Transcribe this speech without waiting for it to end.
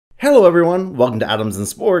Hello everyone, welcome to Atoms and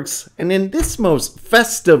Sporks, and in this most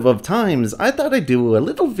festive of times, I thought I'd do a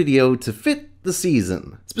little video to fit the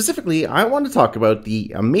season. Specifically, I want to talk about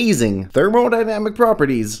the amazing thermodynamic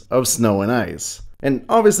properties of snow and ice. And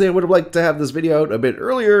obviously I would have liked to have this video out a bit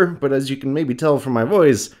earlier, but as you can maybe tell from my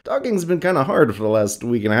voice, talking's been kind of hard for the last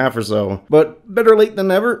week and a half or so. But better late than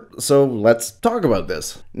never, so let's talk about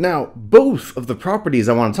this. Now, both of the properties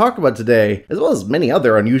I want to talk about today, as well as many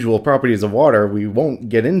other unusual properties of water we won't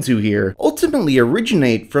get into here, ultimately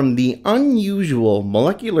originate from the unusual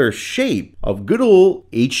molecular shape of good old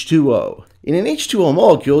H2O. In an H2O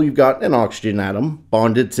molecule, you've got an oxygen atom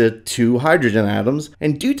bonded to two hydrogen atoms,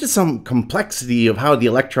 and due to some complexity of how the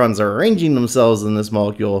electrons are arranging themselves in this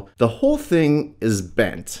molecule, the whole thing is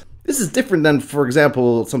bent. This is different than, for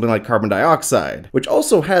example, something like carbon dioxide, which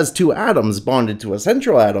also has two atoms bonded to a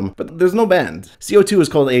central atom, but there's no bend. CO2 is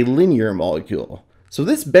called a linear molecule. So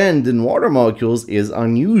this bend in water molecules is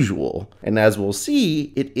unusual, and as we'll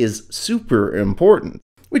see, it is super important.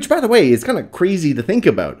 Which, by the way, is kind of crazy to think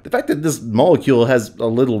about. The fact that this molecule has a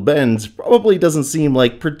little bend probably doesn't seem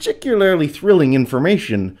like particularly thrilling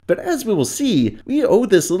information, but as we will see, we owe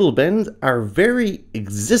this little bend our very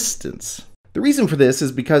existence. The reason for this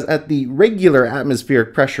is because at the regular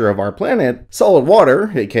atmospheric pressure of our planet, solid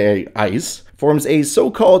water, aka ice, forms a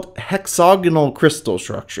so-called hexagonal crystal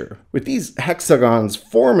structure, with these hexagons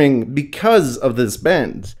forming because of this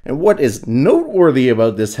bend. And what is noteworthy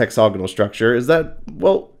about this hexagonal structure is that,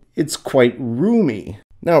 well, it's quite roomy.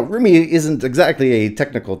 Now, roomy isn't exactly a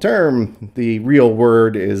technical term. The real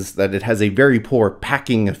word is that it has a very poor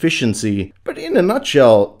packing efficiency. But in a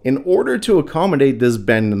nutshell, in order to accommodate this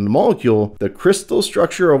bend in the molecule, the crystal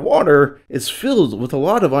structure of water is filled with a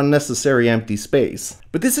lot of unnecessary empty space.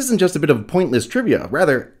 But this isn't just a bit of pointless trivia.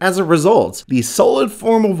 Rather, as a result, the solid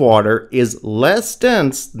form of water is less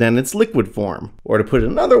dense than its liquid form. Or to put it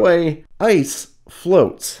another way, ice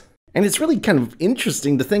floats. And it's really kind of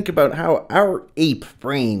interesting to think about how our ape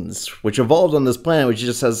brains, which evolved on this planet which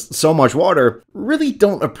just has so much water, really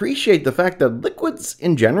don't appreciate the fact that liquids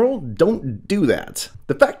in general don't do that.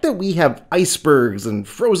 The fact that we have icebergs and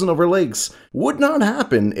frozen over lakes would not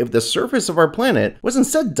happen if the surface of our planet was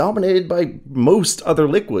instead dominated by most other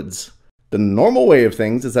liquids. The normal way of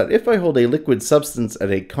things is that if I hold a liquid substance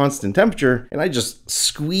at a constant temperature and I just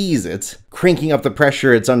squeeze it, cranking up the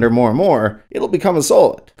pressure it's under more and more, it'll become a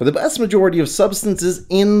solid. For the vast majority of substances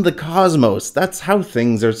in the cosmos, that's how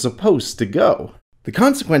things are supposed to go. The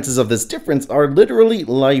consequences of this difference are literally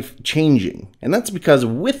life-changing, and that's because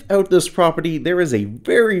without this property, there is a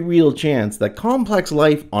very real chance that complex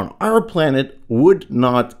life on our planet would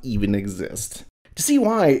not even exist. To see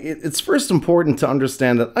why, it's first important to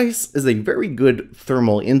understand that ice is a very good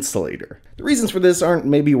thermal insulator. The reasons for this aren't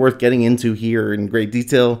maybe worth getting into here in great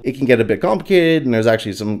detail. It can get a bit complicated and there's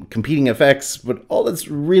actually some competing effects, but all that's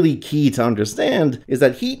really key to understand is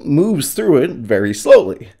that heat moves through it very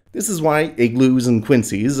slowly. This is why igloos and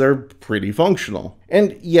quincies are pretty functional.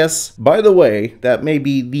 And yes, by the way, that may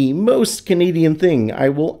be the most Canadian thing I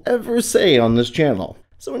will ever say on this channel,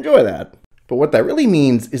 so enjoy that. But what that really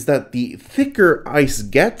means is that the thicker ice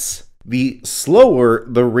gets, the slower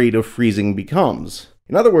the rate of freezing becomes.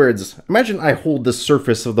 In other words, imagine I hold the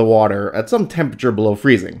surface of the water at some temperature below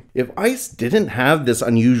freezing. If ice didn't have this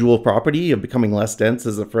unusual property of becoming less dense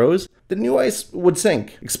as it froze, the new ice would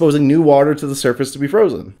sink, exposing new water to the surface to be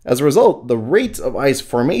frozen. As a result, the rate of ice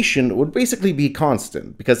formation would basically be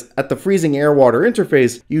constant, because at the freezing air-water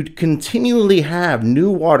interface, you'd continually have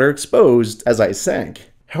new water exposed as ice sank.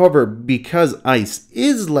 However, because ice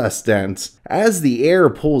is less dense, as the air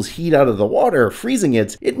pulls heat out of the water, freezing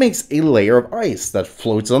it, it makes a layer of ice that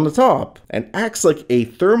floats on the top and acts like a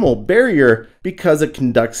thermal barrier because it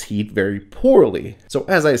conducts heat very poorly. So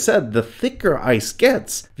as I said, the thicker ice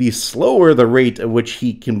gets, the slower the rate at which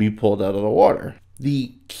heat can be pulled out of the water.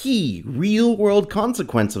 The key real-world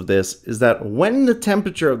consequence of this is that when the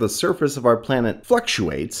temperature of the surface of our planet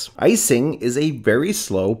fluctuates, icing is a very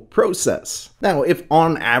slow process. Now, if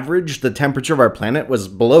on average the temperature of our planet was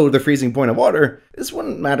below the freezing point of water, this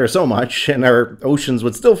wouldn't matter so much, and our oceans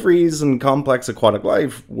would still freeze and complex aquatic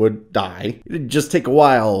life would die. It'd just take a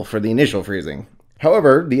while for the initial freezing.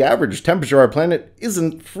 However, the average temperature of our planet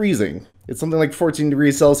isn't freezing. It's something like 14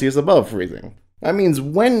 degrees Celsius above freezing. That means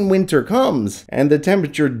when winter comes and the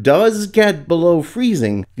temperature does get below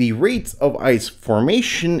freezing, the rate of ice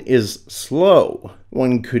formation is slow.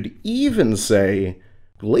 One could even say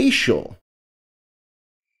glacial.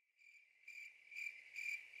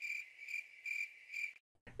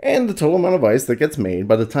 And the total amount of ice that gets made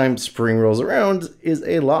by the time spring rolls around is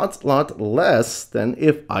a lot less than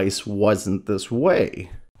if ice wasn't this way.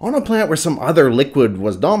 On a planet where some other liquid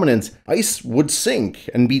was dominant, ice would sink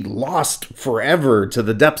and be lost forever to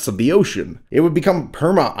the depths of the ocean. It would become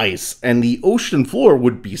perma-ice, and the ocean floor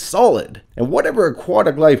would be solid. And whatever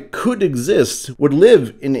aquatic life could exist would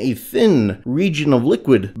live in a thin region of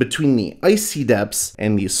liquid between the icy depths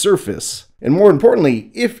and the surface. And more importantly,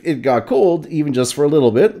 if it got cold, even just for a little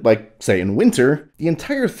bit, like say in winter, the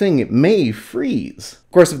entire thing may freeze.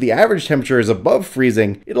 Of course, if the average temperature is above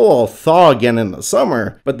freezing, it'll all thaw again in the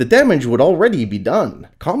summer, but the damage would already be done.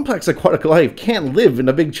 Complex aquatic life can't live in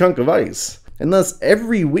a big chunk of ice. And thus,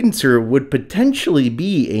 every winter would potentially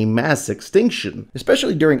be a mass extinction,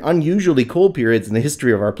 especially during unusually cold periods in the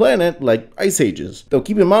history of our planet, like ice ages. Though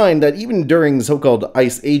keep in mind that even during so-called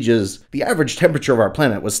ice ages, the average temperature of our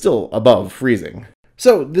planet was still above freezing.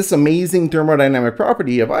 So this amazing thermodynamic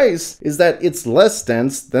property of ice is that it's less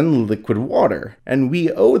dense than liquid water, and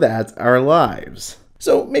we owe that our lives.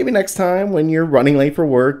 So maybe next time when you're running late for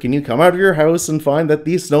work and you come out of your house and find that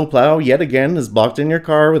the snowplow yet again is blocked in your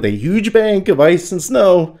car with a huge bank of ice and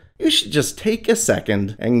snow, you should just take a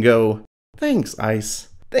second and go, "Thanks, ice.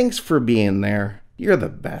 Thanks for being there. You're the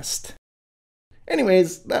best."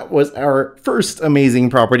 Anyways, that was our first amazing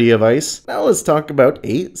property of ice. Now let's talk about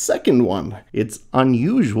a second one. It's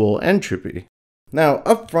unusual entropy. Now,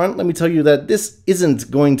 up front, let me tell you that this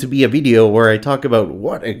isn't going to be a video where I talk about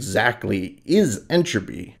what exactly is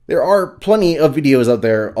entropy. There are plenty of videos out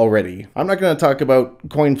there already. I'm not going to talk about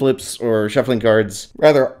coin flips or shuffling cards.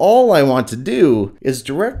 Rather, all I want to do is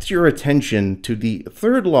direct your attention to the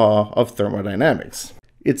third law of thermodynamics.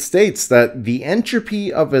 It states that the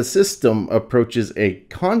entropy of a system approaches a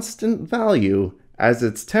constant value as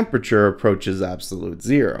its temperature approaches absolute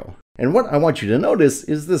zero. And what I want you to notice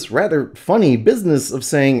is this rather funny business of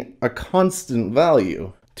saying a constant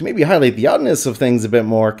value. To maybe highlight the oddness of things a bit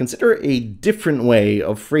more, consider a different way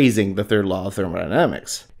of phrasing the third law of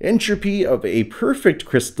thermodynamics. Entropy of a perfect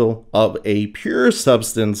crystal of a pure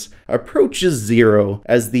substance approaches zero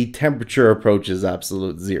as the temperature approaches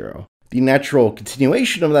absolute zero. The natural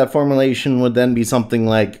continuation of that formulation would then be something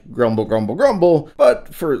like grumble, grumble, grumble,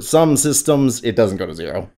 but for some systems, it doesn't go to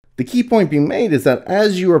zero. The key point being made is that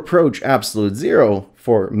as you approach absolute zero,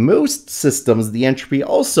 for most systems the entropy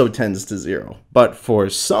also tends to zero. But for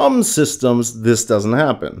some systems this doesn't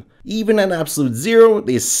happen. Even at absolute zero,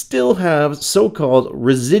 they still have so-called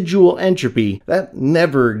residual entropy that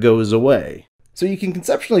never goes away. So you can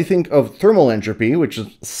conceptually think of thermal entropy, which is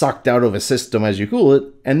sucked out of a system as you cool it,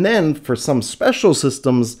 and then for some special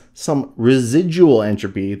systems, some residual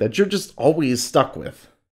entropy that you're just always stuck with.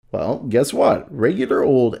 Well, guess what? Regular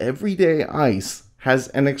old everyday ice has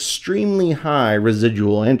an extremely high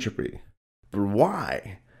residual entropy. But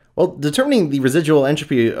why? Well, determining the residual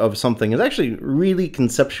entropy of something is actually really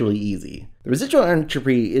conceptually easy. The residual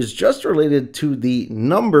entropy is just related to the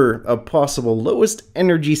number of possible lowest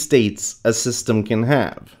energy states a system can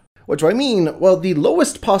have. What do I mean? Well, the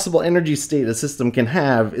lowest possible energy state a system can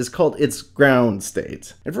have is called its ground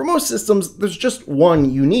state. And for most systems, there's just one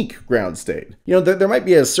unique ground state. You know, there might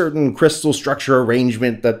be a certain crystal structure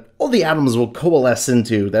arrangement that all the atoms will coalesce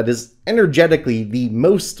into that is energetically the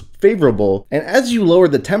most favorable, and as you lower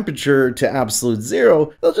the temperature to absolute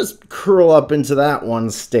zero, they'll just curl up into that one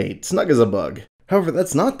state, snug as a bug. However,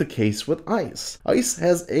 that's not the case with ice. Ice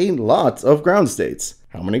has a lot of ground states.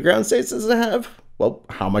 How many ground states does it have? Well,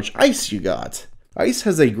 how much ice you got? Ice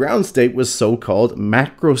has a ground state with so-called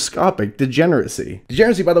macroscopic degeneracy.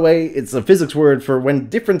 Degeneracy, by the way, it's a physics word for when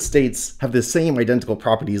different states have the same identical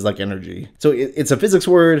properties like energy. So it's a physics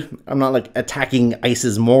word. I'm not like attacking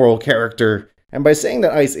ice's moral character. And by saying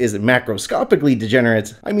that ice is macroscopically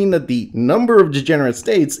degenerate, I mean that the number of degenerate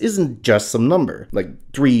states isn't just some number, like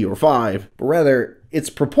 3 or 5, but rather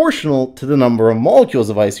it's proportional to the number of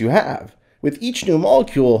molecules of ice you have. With each new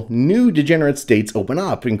molecule, new degenerate states open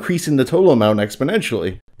up, increasing the total amount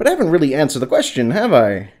exponentially. But I haven't really answered the question, have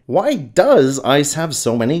I? Why does ice have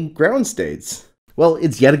so many ground states? Well,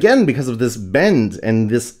 it's yet again because of this bend and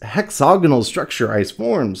this hexagonal structure ice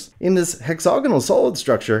forms. In this hexagonal solid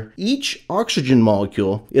structure, each oxygen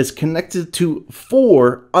molecule is connected to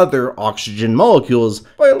 4 other oxygen molecules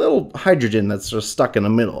by a little hydrogen that's just stuck in the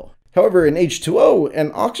middle. However, in H2O,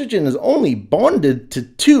 an oxygen is only bonded to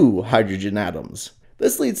 2 hydrogen atoms.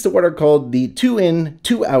 This leads to what are called the 2 in,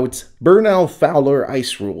 2 out Bernal-Fowler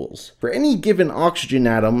ice rules. For any given oxygen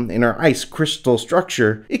atom in our ice crystal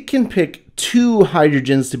structure, it can pick 2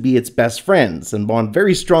 hydrogens to be its best friends and bond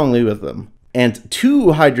very strongly with them. And 2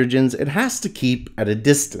 hydrogens it has to keep at a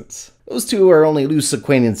distance. Those 2 are only loose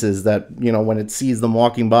acquaintances that, you know, when it sees them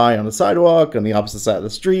walking by on the sidewalk on the opposite side of the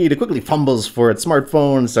street, it quickly fumbles for its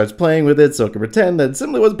smartphone and starts playing with it so it can pretend that it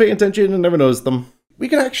simply wasn't paying attention and never noticed them. We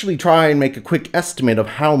could actually try and make a quick estimate of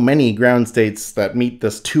how many ground states that meet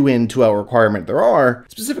this 2 in, 2 out requirement there are.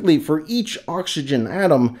 Specifically, for each oxygen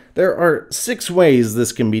atom, there are 6 ways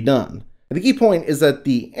this can be done. And the key point is that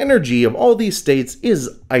the energy of all these states is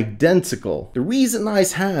identical. The reason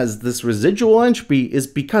ice has this residual entropy is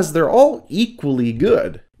because they're all equally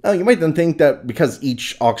good. Now, you might then think that because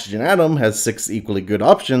each oxygen atom has 6 equally good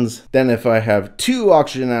options, then if I have 2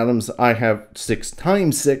 oxygen atoms, I have 6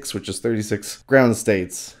 times 6, which is 36 ground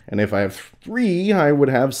states. And if I have 3, I would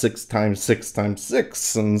have 6 times 6 times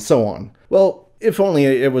 6, and so on. Well, if only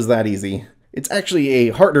it was that easy. It's actually a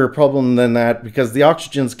harder problem than that because the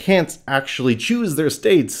oxygens can't actually choose their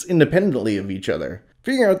states independently of each other.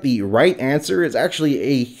 Figuring out the right answer is actually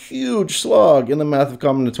a huge slog in the math of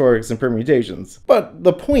combinatorics and permutations. But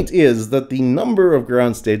the point is that the number of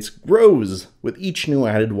ground states grows with each new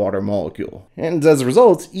added water molecule. And as a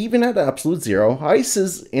result, even at absolute zero, ice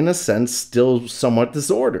is in a sense still somewhat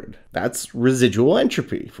disordered. That's residual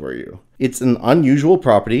entropy for you. It's an unusual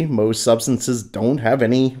property. Most substances don't have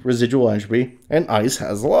any residual entropy, and ice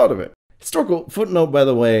has a lot of it. Historical footnote, by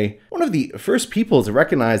the way, one of the first people to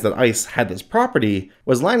recognize that ice had this property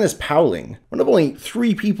was Linus Pauling, one of only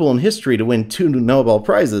 3 people in history to win 2 Nobel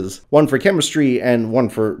Prizes, one for chemistry and one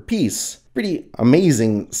for peace. Pretty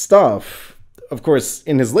amazing stuff. Of course,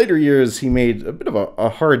 in his later years, he made a bit of a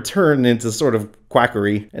hard turn into sort of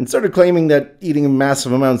quackery and started claiming that eating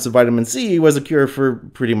massive amounts of vitamin C was a cure for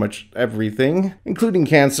pretty much everything, including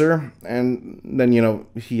cancer. And then,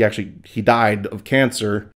 he died of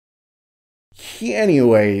cancer.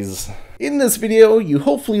 Anyways, in this video, you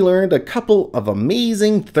hopefully learned a couple of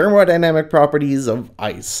amazing thermodynamic properties of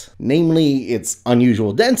ice. Namely, its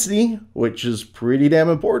unusual density, which is pretty damn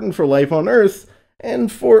important for life on Earth,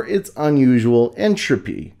 and for its unusual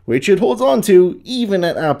entropy, which it holds on to even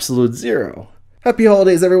at absolute zero. Happy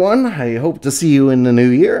holidays, everyone. I hope to see you in the new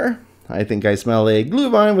year. I think I smell a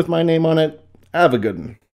glühwein with my name on it. Have a good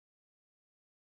one.